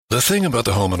The thing about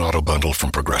the Home and Auto Bundle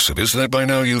from Progressive is that by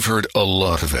now you've heard a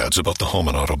lot of ads about the Home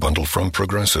and Auto Bundle from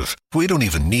Progressive. We don't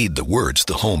even need the words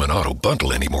the Home and Auto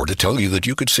Bundle anymore to tell you that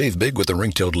you could save big with the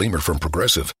ring-tailed lemur from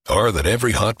Progressive, or that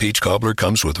every hot peach cobbler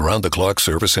comes with round-the-clock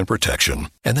service and protection.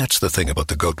 And that's the thing about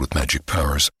the goat with magic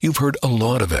powers. You've heard a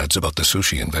lot of ads about the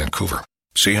sushi in Vancouver.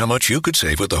 See how much you could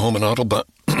save with the Home and Auto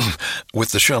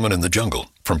with the Shaman in the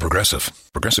Jungle from Progressive.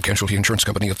 Progressive Casualty Insurance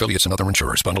Company, affiliates, and other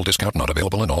insurers. Bundle discount not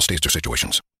available in all states or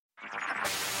situations.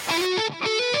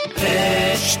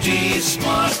 HD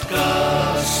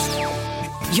Smartcast.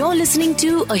 You're listening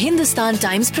to a Hindustan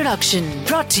Times production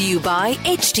brought to you by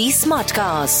HD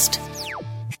Smartcast.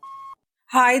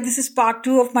 Hi, this is part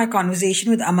 2 of my conversation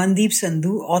with Amandeep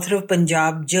Sandhu, author of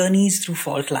Punjab, Journeys Through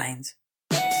Fault Lines.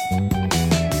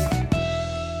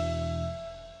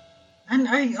 And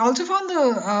I also found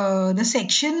the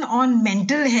section on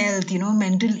mental health,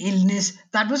 mental illness.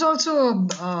 That was also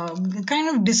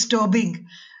kind of disturbing.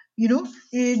 Do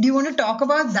you want to talk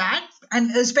about that?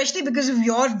 And especially because of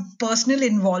your personal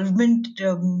involvement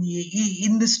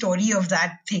in the story of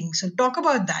that thing. So talk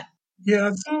about that.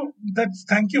 Yeah, so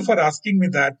thank you for asking me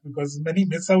that, because many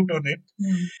miss out on it.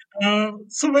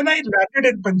 So when I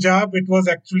landed in Punjab, it was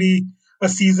actually a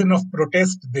season of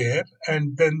protest there,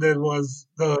 and then there was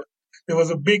a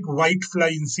big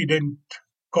whitefly incident.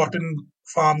 Cotton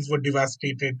farms were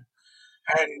devastated,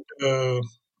 and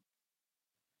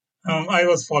I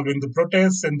was following the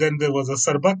protests, and then there was a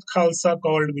Sarbat Khalsa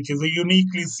called, which is a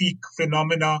uniquely Sikh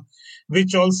phenomena,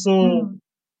 which also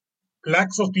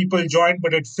lakhs of people joined,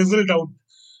 but it fizzled out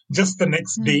just the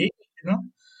next day,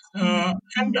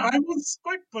 And I was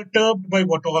quite perturbed by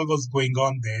what all was going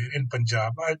on there in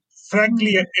Punjab.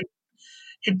 Frankly,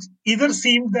 it either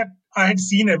seemed that I had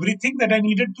seen everything that I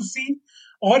needed to see,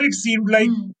 or it seemed like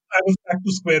I was back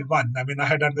to square one. I mean, I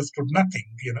had understood nothing,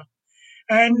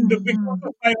 And because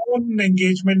of my own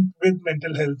engagement with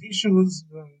mental health issues,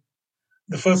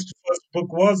 the first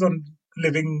book was on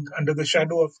living under the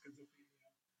shadow of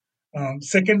schizophrenia.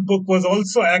 Second book was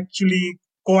also actually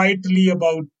quietly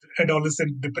about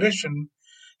adolescent depression.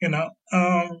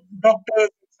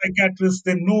 Doctors, psychiatrists,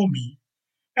 they know me.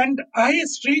 And I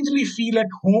strangely feel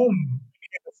at home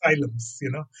in asylums.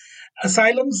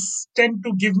 Asylums tend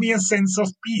to give me a sense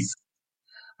of peace.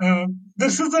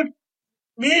 This is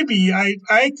maybe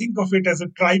I think of it as a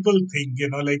tribal thing,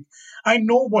 like I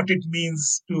know what it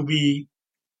means to be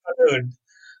othered,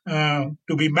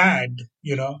 to be mad,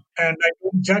 and I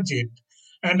don't judge it.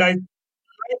 And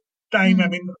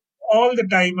all the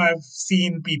time I've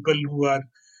seen people who are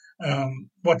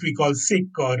what we call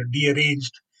sick or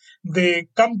deranged. They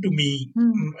come to me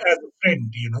as a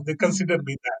friend, they consider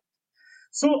me that.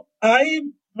 So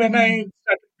when I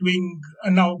started doing,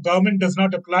 now government does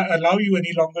not allow you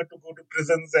any longer to go to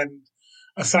prisons and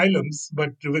asylums, but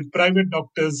with private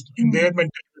doctors in their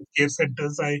mental health care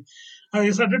centers, I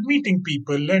started meeting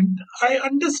people, and I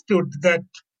understood that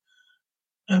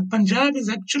Punjab is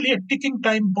actually a ticking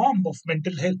time bomb of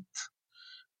mental health.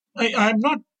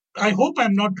 I hope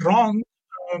I'm not wrong,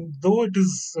 though it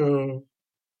is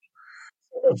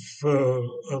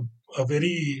a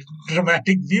very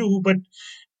dramatic view, but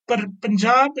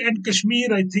Punjab and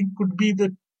Kashmir, I think, could be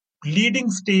the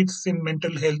leading states in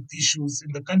mental health issues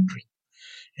in the country,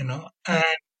 and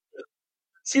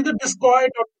see the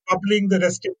disquiet or bubbling, the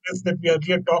restiveness that we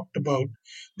earlier talked about,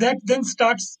 that then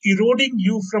starts eroding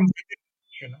you from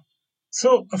within,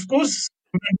 So, of course,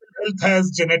 mental health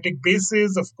has genetic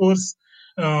basis. Of course,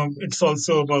 it's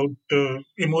also about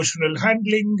emotional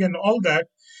handling and all that.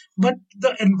 But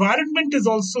the environment is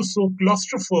also so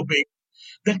claustrophobic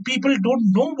that people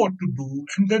don't know what to do.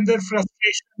 And then their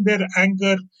frustration, their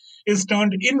anger is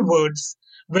turned inwards.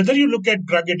 Whether you look at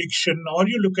drug addiction or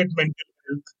you look at mental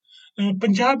health,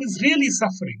 Punjab is really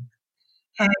suffering.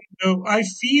 And I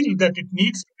feel that it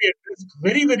needs to be addressed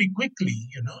very, very quickly.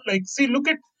 See, look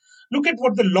at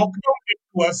what the lockdown did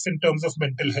to us in terms of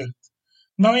mental health.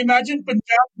 Now imagine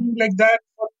Punjab being like that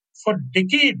for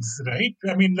decades, right?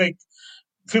 I mean, like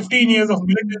 15 years of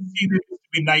militancy, there used to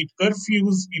be night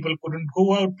curfews, people couldn't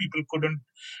go out, people couldn't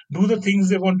do the things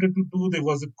they wanted to do. There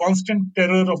was a constant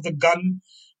terror of the gun,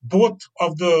 both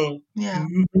of the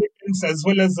militants as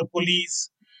well as the police.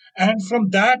 And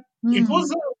from that, it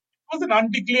was an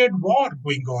undeclared war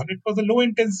going on. It was a low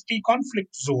intensity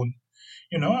conflict zone,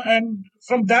 and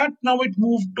from that now it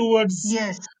moved towards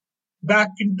back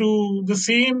into the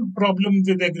same problem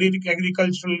with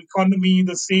agricultural economy,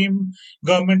 the same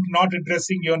government not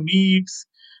addressing your needs.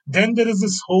 Then there is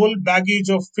this whole baggage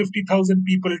of 50,000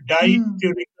 people died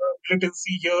during the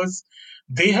militancy years.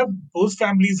 Those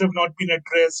families have not been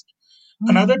addressed.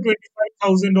 Another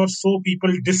 25,000 or so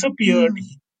people disappeared.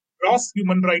 gross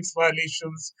human rights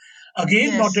violations,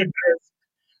 again not Yes. addressed.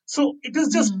 So it is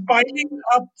just Hmm. piling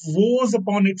up woes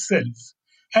upon itself,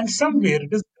 and somewhere Hmm.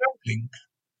 it is crumbling,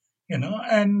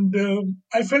 and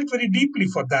I felt very deeply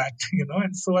for that,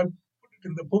 and so I put it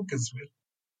in the book as well.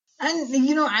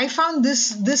 And I found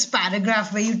this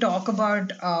paragraph where you talk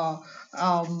about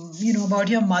about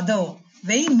your mother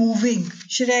very moving.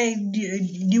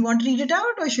 Do you want to read it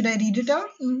out, or should I read it out?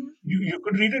 You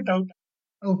could read it out.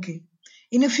 Okay.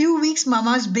 In a few weeks,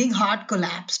 Mama's big heart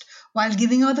collapsed. While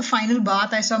giving her the final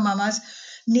bath, I saw Mama's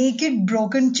naked,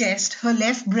 broken chest, her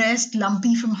left breast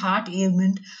lumpy from heart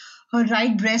ailment, her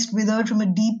right breast withered from a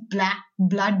deep black,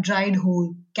 blood dried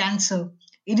hole, cancer.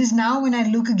 It is now when I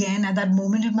look again at that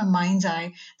moment in my mind's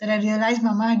eye that I realize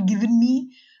Mama had gifted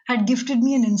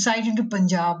me an insight into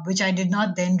Punjab, which I did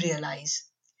not then realize.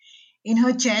 In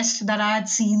her chest, that I had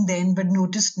seen then but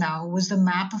noticed now, was the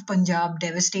map of Punjab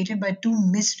devastated by two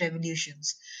missed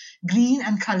revolutions, Green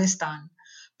and Khalistan.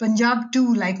 Punjab,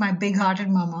 too, like my big hearted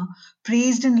mama,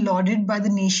 praised and lauded by the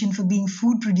nation for being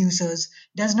food producers,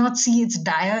 does not see its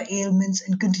dire ailments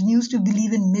and continues to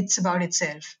believe in myths about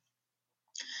itself.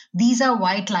 These are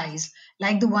white lies,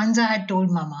 like the ones I had told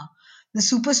Mama. The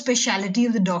super speciality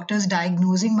of the doctors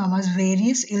diagnosing Mama's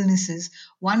various illnesses,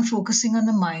 one focusing on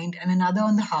the mind and another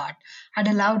on the heart, had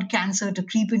allowed cancer to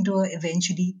creep into her,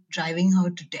 eventually driving her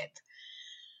to death.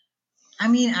 I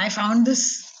mean, I found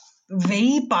this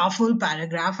very powerful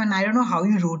paragraph, and I don't know how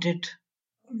you wrote it.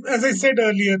 As I said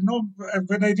earlier, no,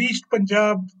 when I reached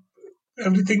Punjab,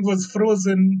 everything was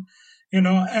frozen,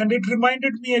 and it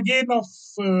reminded me again of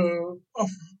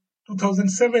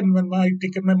 2007 when I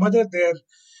taken my mother there,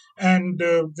 and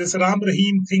this Ram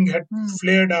Rahim thing had Hmm.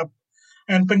 flared up,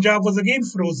 and Punjab was again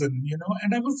frozen,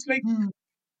 and I was like, Hmm.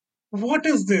 what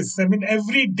is this? I mean,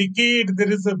 every decade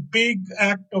there is a big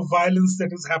act of violence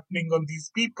that is happening on these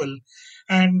people,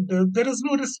 and there is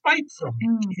no respite from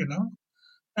Hmm. it,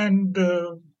 and Hmm.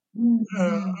 uh,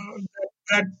 Hmm.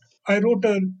 that I wrote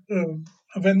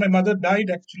when my mother died.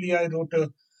 Actually, I wrote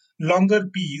a longer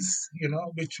piece,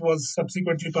 which was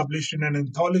subsequently published in an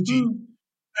anthology. Hmm.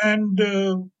 And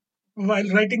while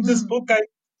writing this Hmm. book, I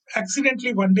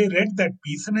accidentally one day read that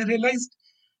piece, and I realized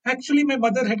actually my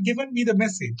mother had given me the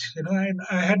message, and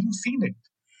I hadn't seen it.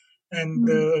 And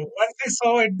Hmm. once I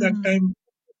saw it that Hmm. time,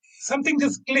 something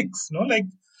just clicks, like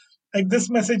this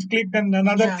message clicked. And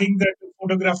another Yeah. thing that the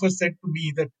photographer said to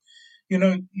me, that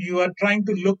you are trying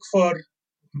to look for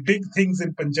big things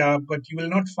in Punjab, but you will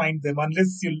not find them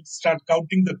unless you start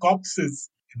counting the corpses.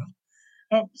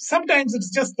 Sometimes it's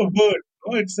just the word.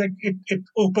 It's like it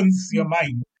opens your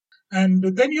mind, and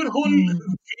then your whole Hmm.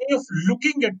 way of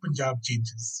looking at Punjab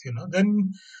changes.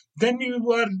 Then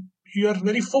you are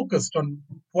very focused on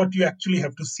what you actually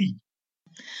have to see.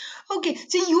 Okay,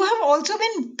 so you have also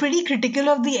been pretty critical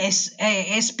of the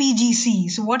SPGC.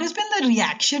 So, what has been the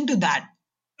reaction to that?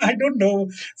 I don't know.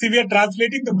 See, we are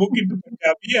translating the book into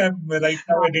Punjabi. I'm right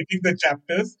now हाँ, editing the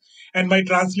chapters, and my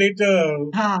translator,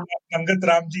 हाँ, Angat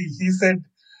Ramji, he said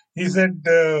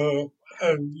uh,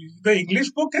 the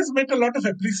English book has met a lot of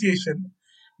appreciation,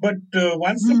 but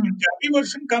once the hmm. Punjabi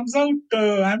version comes out,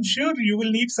 I'm sure you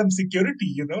will need some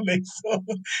security. Like so.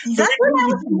 So That's we what I don't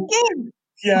was thinking.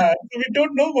 Yeah, so we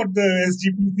don't know what the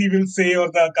SGPC will say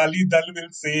or the Akali Dal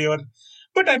will say,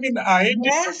 but I mean,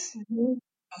 Yes.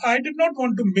 I did not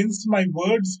want to mince my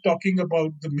words talking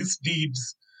about the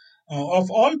misdeeds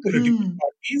of all political Hmm.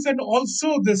 parties, and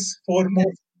also this Yes.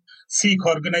 foremost Sikh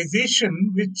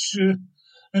organization, which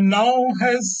now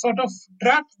has sort of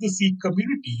trapped the Sikh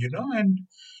community, And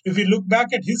if we look back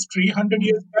at history, 100 Hmm.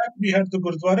 years back, we had the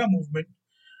Gurdwara movement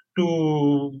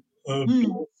to Hmm.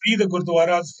 free the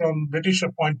Gurdwaras from British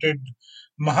appointed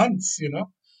Mahants,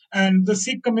 And the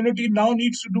Sikh community now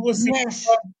needs to do a Sikh Yes.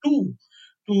 part 2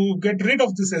 to get rid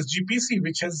of this SGPC,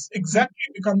 which has exactly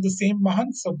become the same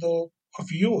Mahants of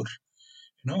yore,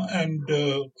 And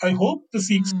I hope the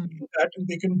Sikhs Hmm. do that and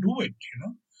they can do it,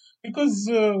 because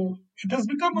it has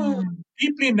become a Hmm.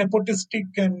 deeply nepotistic,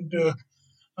 and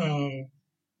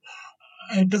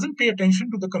it doesn't pay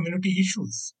attention to the community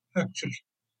issues, actually.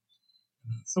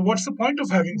 So what's the point of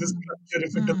having this structure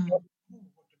if it does Hmm. not do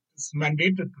what it is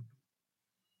mandated to do?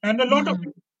 And a lot of Hmm.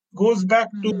 it goes back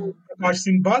to Hmm. Prakash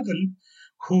Singh Badal,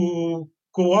 who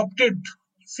co-opted.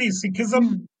 See, Sikhism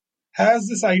Hmm. has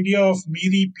this idea of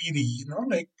miri piri,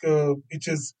 which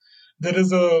is there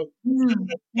is a Hmm.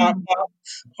 path Hmm.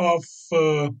 of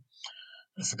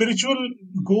spiritual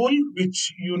goal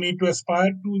which you need to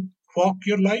aspire to walk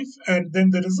your life, and then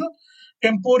there is a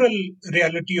temporal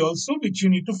reality also which you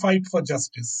need to fight for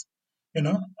justice, you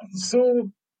know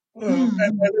so Hmm.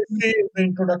 as I say in the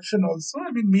introduction also,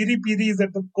 I mean, miri piri is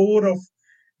at the core of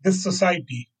this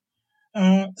society.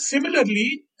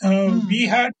 Similarly, we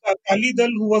had Akali Dal,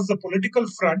 who was the political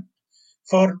front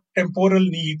for temporal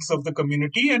needs of the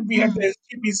community, and we had the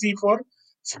SGPC for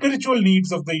spiritual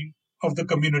needs of the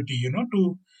community.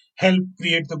 To help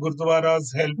create the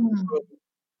gurdwaras, help uh,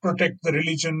 protect the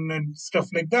religion and stuff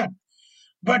like that.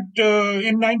 But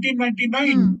in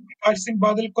 1999, Prakash Singh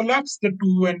Badal collapsed the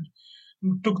two and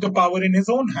took the power in his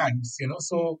own hands.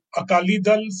 So Akali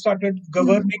Dal started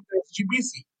governing the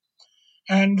SGPC,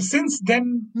 and since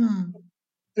then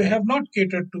they have not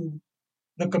catered to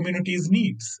the community's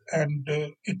needs, and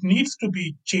it needs to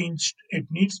be changed. It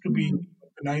needs to be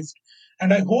organized,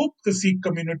 and I hope the Sikh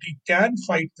community can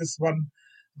fight this one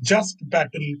just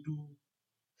battle to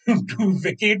to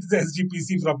vacate the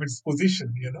SGPC from its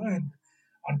position,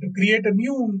 and to create a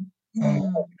new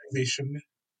organization.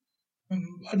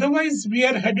 Otherwise, we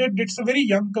are headed. It's a very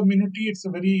young community. It's a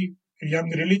very young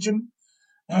religion,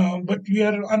 but we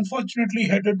are unfortunately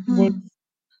headed towards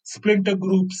splinter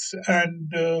groups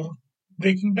and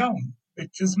breaking down,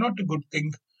 which is not a good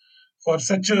thing for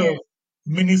such a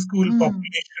minuscule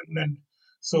population and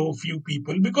so few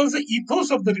people, because the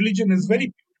ethos of the religion is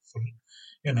very beautiful,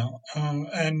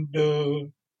 and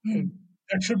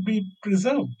that should be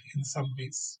preserved in some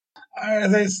ways.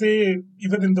 As I say,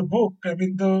 even in the book, I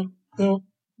mean, the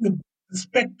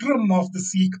spectrum of the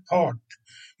Sikh thought,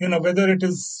 whether it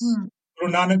is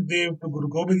Guru Nanak Dev to Guru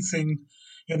Gobind Singh,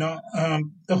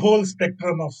 the whole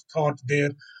spectrum of thought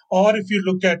there. Or if you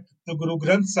look at the Guru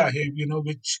Granth Sahib,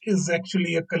 which is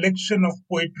actually a collection of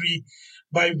poetry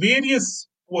by various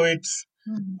poets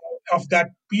of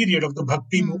that period of the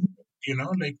Bhakti movement,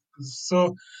 like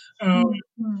so. Uh,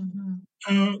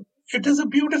 uh, it is a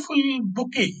beautiful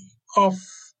bouquet of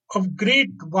great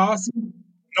vast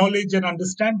knowledge and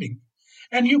understanding,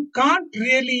 and you can't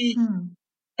really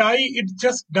tie it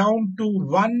just down to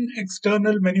one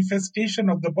external manifestation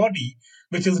of the body,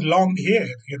 which is long hair.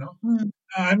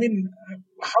 I mean,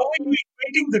 how are you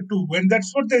equating the two when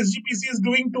that's what the SGPC is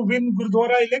doing to win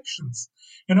Gurdwara elections?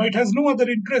 It has no other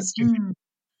interest in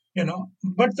it.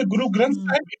 But the Guru Granth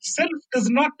Sahib itself does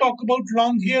not talk about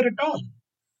long hair at all.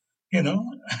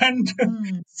 And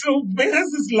so where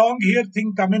has this long hair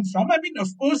thing coming from? I mean, of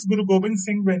course, Guru Gobind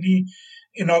Singh, when he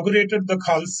inaugurated the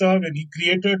Khalsa, when he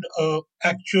created a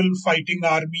actual fighting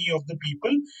army of the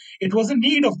people, it was a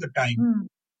need of the time.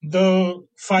 The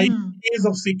 5 days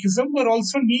of Sikhism were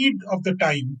also need of the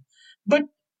time, but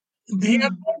they are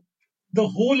not the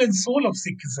whole and soul of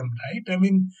Sikhism, right? I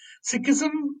mean,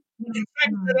 Sikhism, in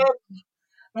fact, there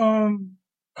are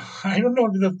I don't know,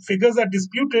 the figures are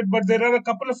disputed, but there are a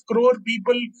couple of crore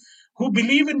people who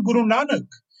believe in Guru Nanak,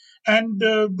 and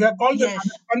they are called the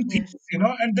Nanakpanthis,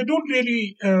 and they don't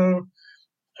really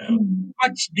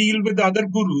much deal with the other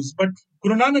gurus, but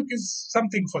Guru Nanak is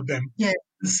something for them.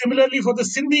 Similarly, for the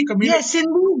Sindhi community,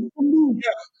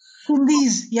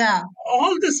 Sindhis,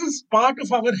 all this is part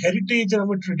of our heritage,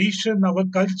 our tradition, our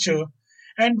culture,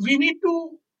 and we need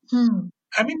to.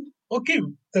 I mean, okay,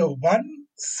 the one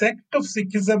sect of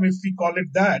Sikhism, if we call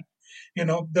it that,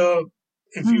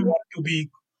 if you want to be,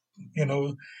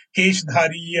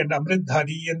 Keshdhari and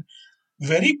Amritdhari, and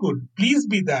very good, please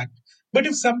be that. But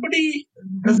if somebody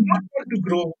does not want to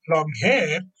grow long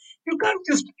hair, you can't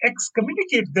just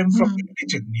excommunicate them from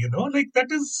religion, like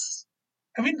that is,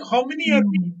 I mean, how many are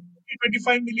we?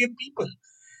 25 million people.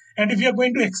 And if you're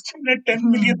going to exterminate 10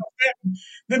 million of them,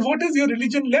 then what is your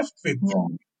religion left with?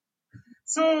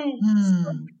 So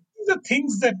these are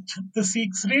things that the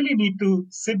Sikhs really need to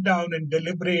sit down and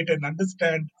deliberate and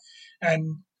understand,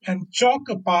 and chalk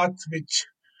a path which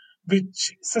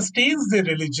sustains their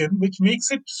religion, which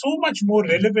makes it so much more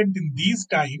relevant in these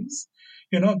times,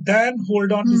 than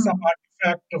hold on to some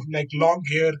artifact of like long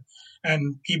hair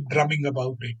and keep drumming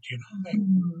about it. Like,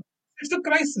 it's a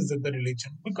crisis in the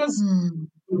religion because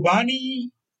Gurbani,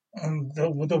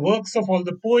 the works of all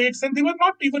the poets, and they were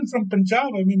not even from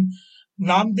Punjab. I mean,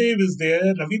 Namdev is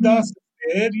there, Ravidas is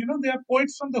there. They are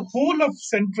poets from the whole of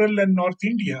Central and North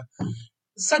India.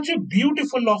 Such a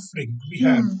beautiful offering we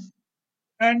have.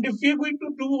 And if we are going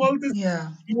to do all this,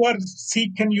 you are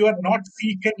Sikh and you are not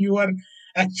Sikh and you are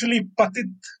actually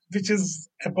Patit, which is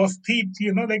apostate,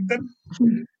 like that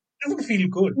doesn't feel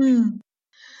good.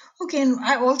 Okay, and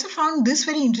I also found this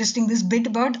very interesting, this bit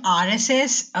about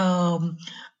RSS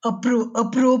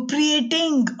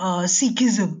appropriating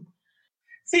Sikhism.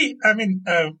 See, I mean,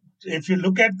 if you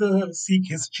look at the Sikh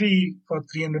history for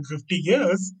 350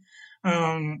 years,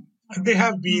 they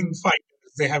have been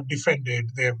fighters. They have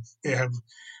defended.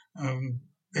 Um,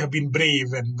 they have been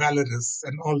brave and valorous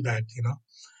and all that.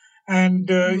 And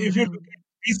if you look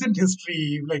recent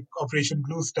history like Operation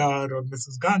Blue Star or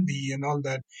Mrs. Gandhi and all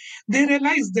that, they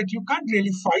realize that you can't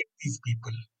really fight these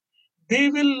people. They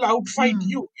will outfight mm,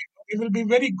 you. They will be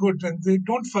very good, and they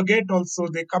don't forget. Also,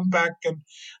 they come back and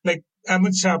like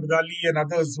Ahmad Shah Abdali and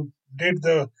others who did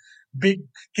the big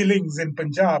killings in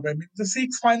Punjab. I mean, the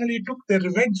Sikhs finally took their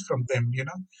revenge from them.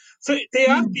 So they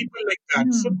are mm, people like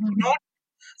that. So mm, do mm, not.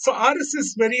 So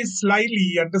RSS very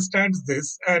slyly understands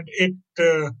this, and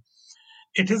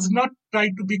it has not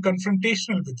tried to be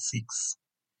confrontational with Sikhs.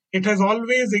 It has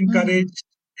always mm, encouraged.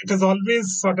 It has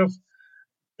always sort of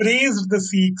praised the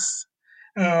Sikhs,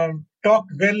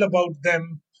 talked well about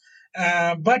them,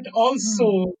 but mm,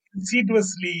 also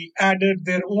insidiously added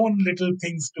their own little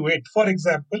things to it. For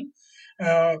example,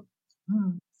 uh,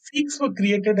 mm, Sikhs were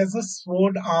created as a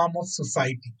sword arm of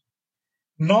society,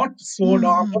 not sword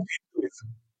arm of mm, Hinduism.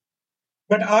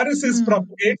 But RSS mm,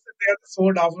 propagates that they are the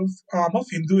sword arm of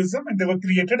Hinduism and they were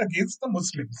created against the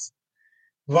Muslims.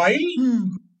 While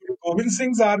mm, Guru Gobind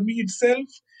Singh's army itself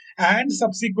and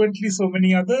subsequently so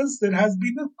many others, there has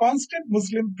been a constant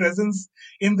Muslim presence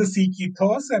in the Sikh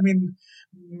ethos. I mean,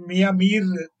 Mia Mir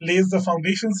lays the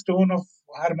foundation stone of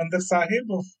Harmandir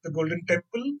Sahib, of the Golden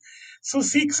Temple. So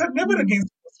Sikhs are never mm, against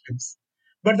Muslims.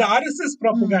 But the RSS mm,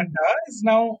 propaganda is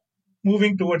now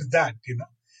moving towards that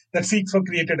Sikhs were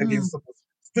created mm, against the Muslims.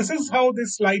 This is how they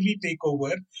slyly take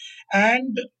over.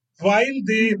 And while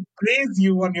they mm, praise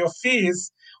you on your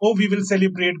face, oh, we will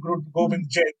celebrate Guru mm, Gobind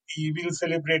Jayanti, we will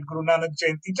celebrate Guru Nanak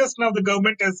Jayanti. Just now, the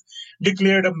government has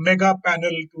declared a mega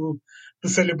panel to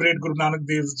celebrate Guru Nanak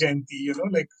Dev's Jayanti.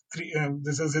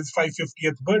 This is his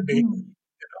 550th birthday. mm,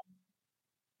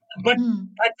 But mm,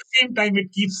 at the same time,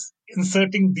 it keeps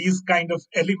inserting these kind of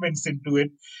elements into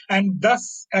it, and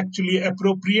thus actually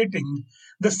appropriating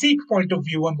the Sikh point of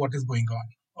view on what is going on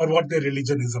or what their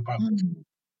religion is about. mm,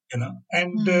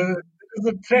 And mm, there is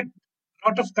a threat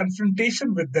not of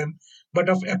confrontation with them, but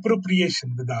of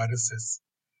appropriation with the RSS.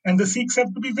 And the Sikhs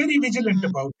have to be very vigilant mm,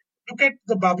 about it. Look at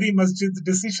the Babri Masjid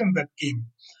decision that came.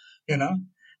 You know,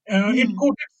 it mm,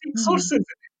 quoted Sikh mm, sources.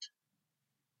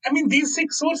 I mean, these Sikh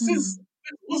mm. sources. With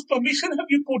whose permission have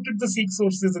you quoted the Sikh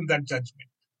sources in that judgment?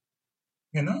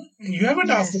 You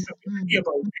haven't asked the Yes. community Mm,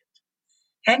 about it.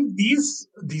 And these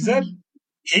are mm,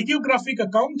 hagiographic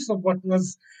accounts of what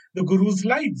was the Guru's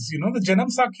lives. The Janam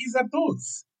Sakhis are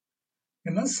those.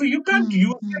 So you can't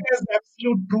use mm, them mm, as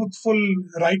absolute truthful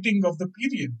writing of the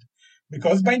period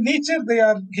because by nature they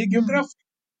are mm, hagiographic.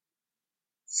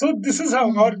 So this is how,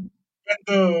 or mm, when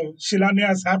the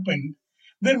Shilanyas happened,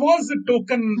 there was a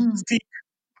token mm, Sikh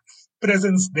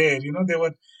presence there. There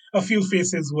were a few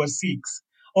faces who were Sikhs.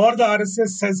 Or the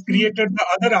RSS has mm, created the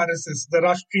other RSS, the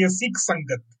Rashtriya Sikh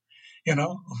Sangat,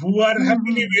 who are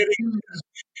happily mm, wearing,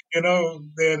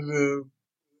 mm,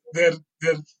 their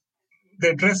their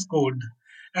their dress code,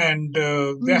 and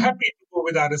they're mm, happy to go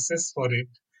with RSS for it.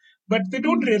 But they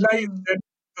don't mm, realize mm, that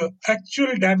the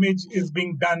actual damage is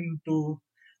being done to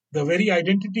the very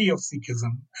identity of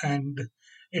Sikhism and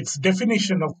its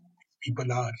definition of mm, who these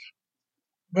people are.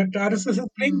 But RSS is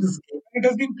playing this mm, game. It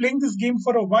has been playing this game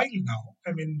for a while now.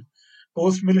 I mean,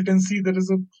 post militancy, there is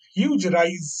a huge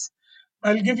rise.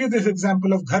 I'll give you this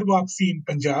example of Ghar Wapsi in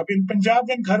Punjab. In Punjab,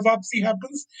 when Ghar Wapsi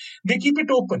happens, they keep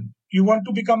it open. You want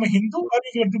to become a Hindu or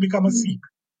you want to become a mm. Sikh.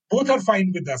 Both are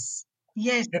fine with us.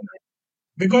 Yes. You know,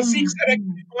 because Sikhs Mm, are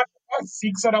actually mm, part of us.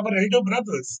 Sikhs are our elder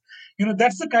brothers.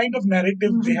 That's the kind of narrative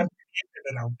they mm, have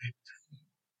created around it.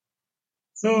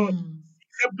 So mm,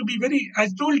 Sikhs have to be very, I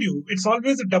told you, it's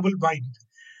always a double bind.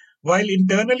 While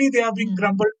internally they are being mm,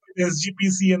 crumbled by the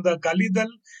SGPC and the Akali Dal,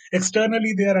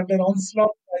 externally they are under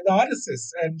onslaught by the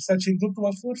RSS and such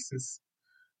Hindutva forces.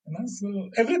 So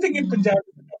everything in Punjab mm.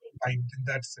 is a double bind in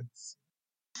that sense.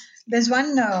 There's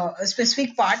one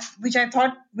specific part which I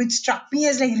thought, which struck me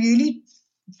as like really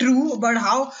true about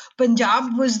how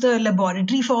Punjab was the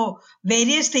laboratory for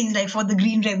various things, like for the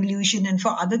Green Revolution and for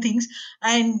other things.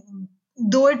 And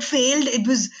though it failed, it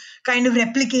was kind of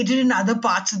replicated in other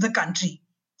parts of the country,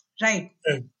 right?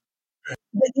 Uh,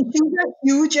 The issues are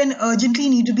huge and urgently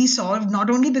need to be solved, not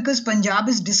only because Punjab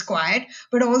is disquiet,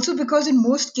 but also because in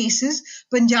most cases,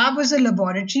 Punjab was a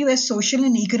laboratory where social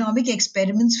and economic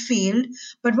experiments failed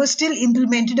but were still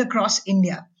implemented across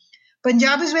India.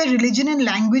 Punjab is where religion and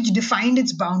language defined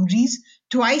its boundaries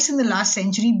twice in the last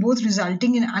century, both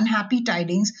resulting in unhappy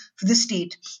tidings for the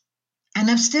state, and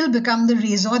have still become the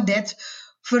raison d'etre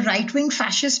for right wing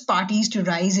fascist parties to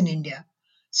rise in India.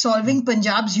 Solving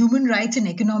Punjab's human rights and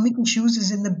economic issues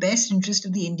is in the best interest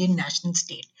of the Indian national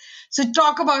state. So,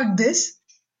 talk about this.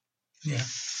 yeah.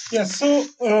 Yeah. So,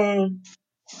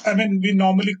 I mean, we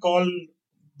normally call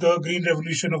the Green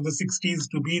Revolution of the 60s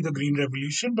to be the Green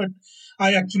Revolution, but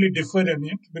I actually differ in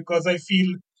it because I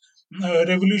feel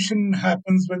revolution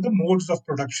happens when the modes of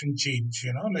production change.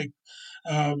 Like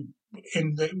um,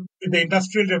 in the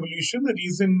Industrial Revolution, the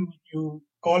reason you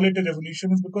call it a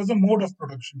revolution is because the mode of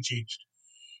production changed.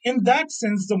 In that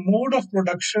sense, the mode of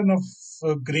production of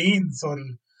grains or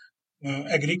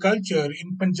agriculture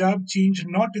in Punjab changed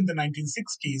not in the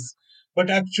 1960s, but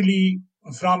actually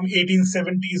from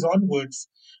 1870s onwards,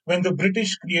 when the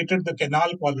British created the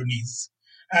canal colonies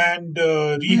and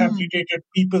mm, rehabilitated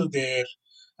people there.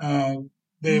 Uh,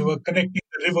 they mm, were connecting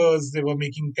the rivers, they were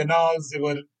making canals, they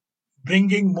were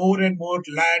bringing more and more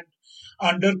land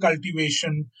under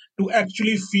cultivation to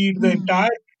actually feed the mm, entire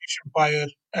British Empire.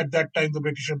 At that time, the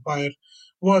British Empire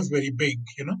was very big.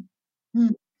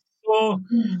 mm, So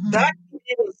that mm, to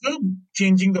me was the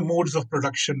changing the modes of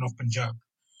production of Punjab.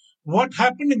 What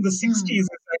happened in the mm, 60s is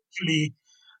actually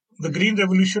the green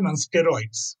revolution on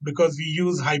steroids because we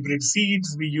use hybrid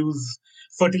seeds, we use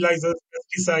fertilizers,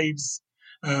 pesticides.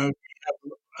 We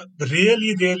have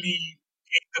really, really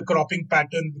changed the cropping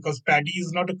pattern because paddy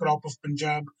is not a crop of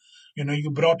Punjab.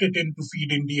 You brought it in to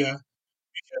feed India,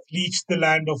 which has leached the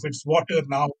land of its water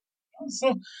now.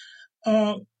 So,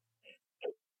 uh,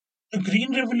 the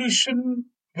Green Revolution,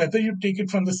 whether you take it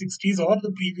from the 60s or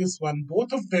the previous one,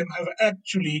 both of them have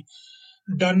actually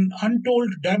done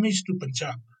untold damage to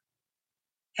Punjab.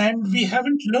 And we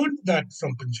haven't learned that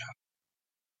from Punjab.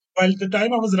 While the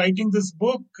time I was writing this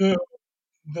book,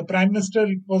 the Prime Minister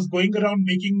was going around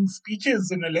making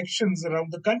speeches in elections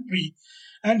around the country.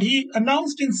 And he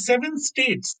announced in 7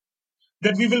 states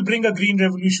that we will bring a green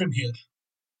revolution here.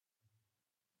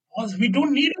 Because we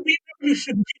don't need a green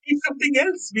revolution. We need something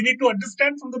else. We need to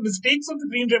understand from the mistakes of the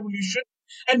green revolution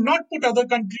and not put other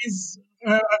countries,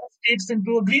 other states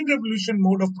into a green revolution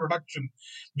mode of production.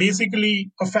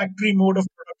 Basically, a factory mode of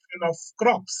production of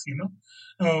crops,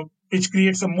 which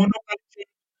creates a monoculture,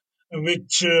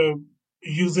 which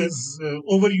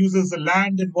overuses the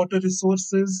land and water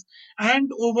resources, and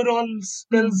overall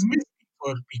spells mm, misery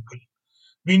for people.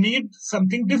 We need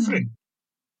something mm, different.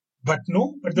 But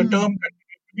the term mm,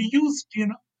 continued to be used.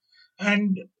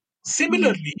 And mm,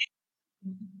 similarly,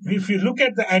 if you look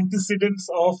at the antecedents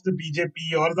of the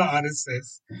BJP or the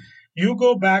RSS, you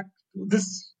go back to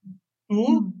this to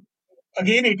mm,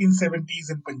 again 1870s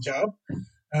in Punjab,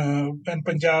 when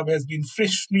Punjab has been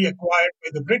freshly acquired by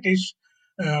the British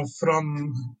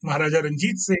from Maharaja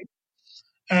Ranjit Singh.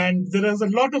 And there is a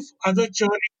lot of other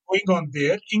churning going on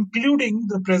there, including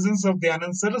the presence of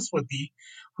Dyanand Saraswati,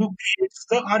 who creates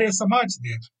the Arya Samaj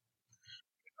there.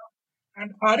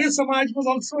 And Arya Samaj was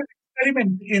also an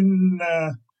experiment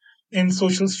in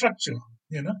social structure,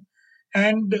 you know.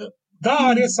 And the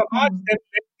Arya mm, Samaj mm, then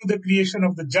led to the creation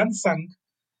of the Jan Sangh,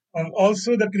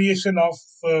 also the creation of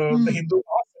the mm, Hindu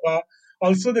Mahasabha,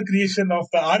 also the creation of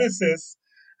the RSS,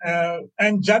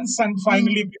 and Jan Sangh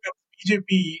finally mm, became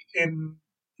BJP in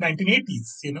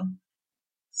 1980s.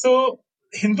 So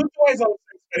Hindutva is also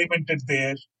experimented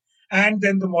there, and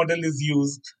then the model is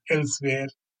used elsewhere.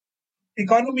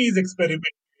 Economy is experimented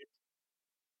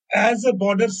as a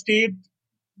border state.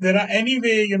 There are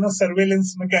anyway,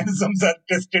 surveillance mechanisms are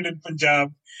tested in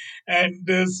Punjab, and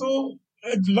so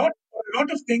a lot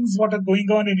of things what are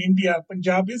going on in India.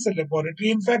 Punjab is a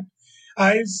laboratory. In fact,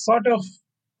 I sort of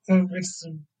it's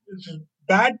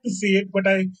bad to say it, but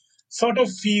I sort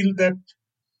of feel that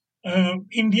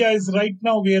India is right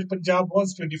now where Punjab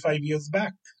was 25 years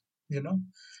back, you know,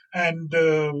 and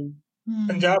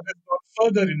Punjab mm, has gone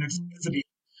further in its misery,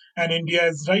 and India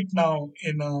is right now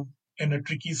in a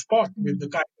tricky spot with the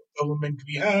kind of government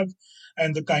we have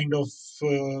and the kind of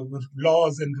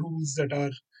laws and rules that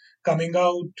are coming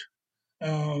out,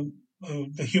 uh,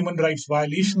 the human rights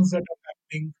violations mm, that are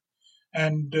happening,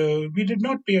 and we did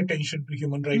not pay attention to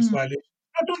human rights mm, violations,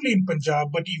 not only in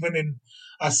Punjab, but even in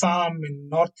Assam, in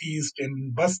Northeast,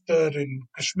 in Bastar, in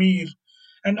Kashmir.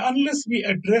 And unless we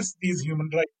address these human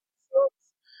rights,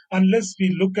 unless we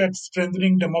look at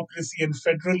strengthening democracy and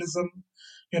federalism,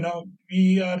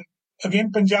 we are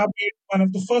again Punjab made one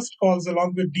of the first calls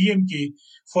along with DMK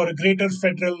for a greater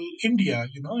federal India,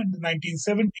 in the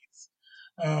 1970s.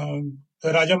 The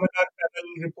Rajamanar panel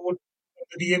report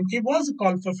of the DMK was a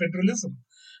call for federalism.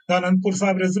 The Anandpur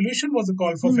Sahib resolution was a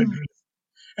call for mm, federalism.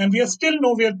 And we are still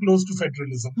nowhere close to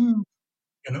federalism.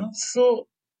 mm, So,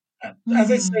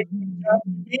 as I said, Punjab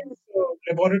mm, remains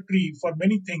a laboratory for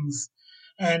many things,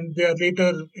 and they are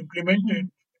later implemented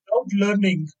mm. without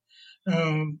learning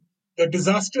um, the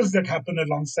disasters that happen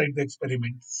alongside the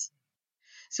experiments.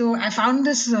 So I found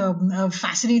this a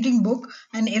fascinating book,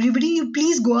 and everybody,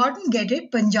 please go out and get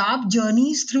it. Punjab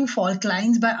Journeys Through Fault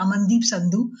Lines by Amandeep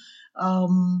Sandhu.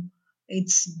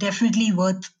 It's definitely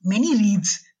worth many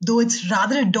reads, though it's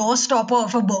rather a doorstopper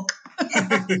of a book.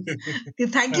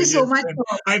 Thank you so Yes, much. and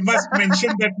I must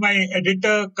mention that my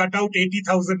editor cut out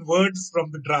 80,000 words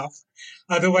from the draft.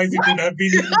 Otherwise, it would have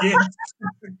been, yes.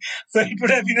 So it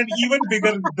would have been an even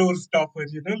bigger doorstopper,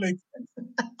 like,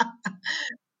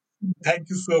 thank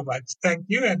you so much. Thank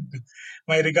you. And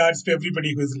my regards to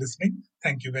everybody who is listening.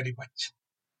 Thank you very much.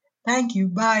 Thank you.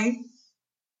 Bye.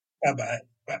 Bye-bye.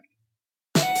 Bye.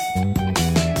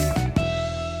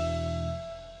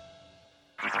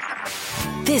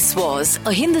 This was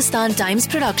a Hindustan Times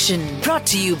production brought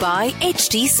to you by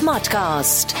HT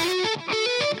Smartcast.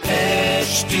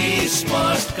 HT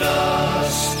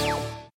Smartcast.